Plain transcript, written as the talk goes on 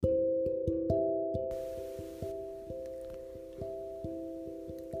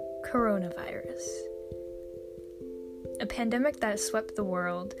Coronavirus. A pandemic that has swept the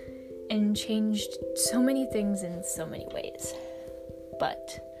world and changed so many things in so many ways.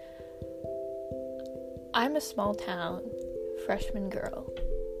 But I'm a small town freshman girl,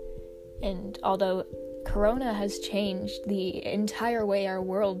 and although Corona has changed the entire way our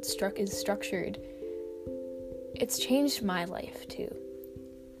world is structured, it's changed my life too.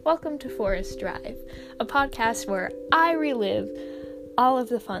 Welcome to Forest Drive, a podcast where I relive all of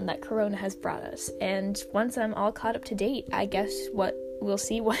the fun that Corona has brought us, and once I'm all caught up to date, I guess we'll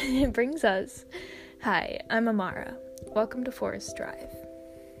see what it brings us. Hi, I'm Amara. Welcome to Forest Drive.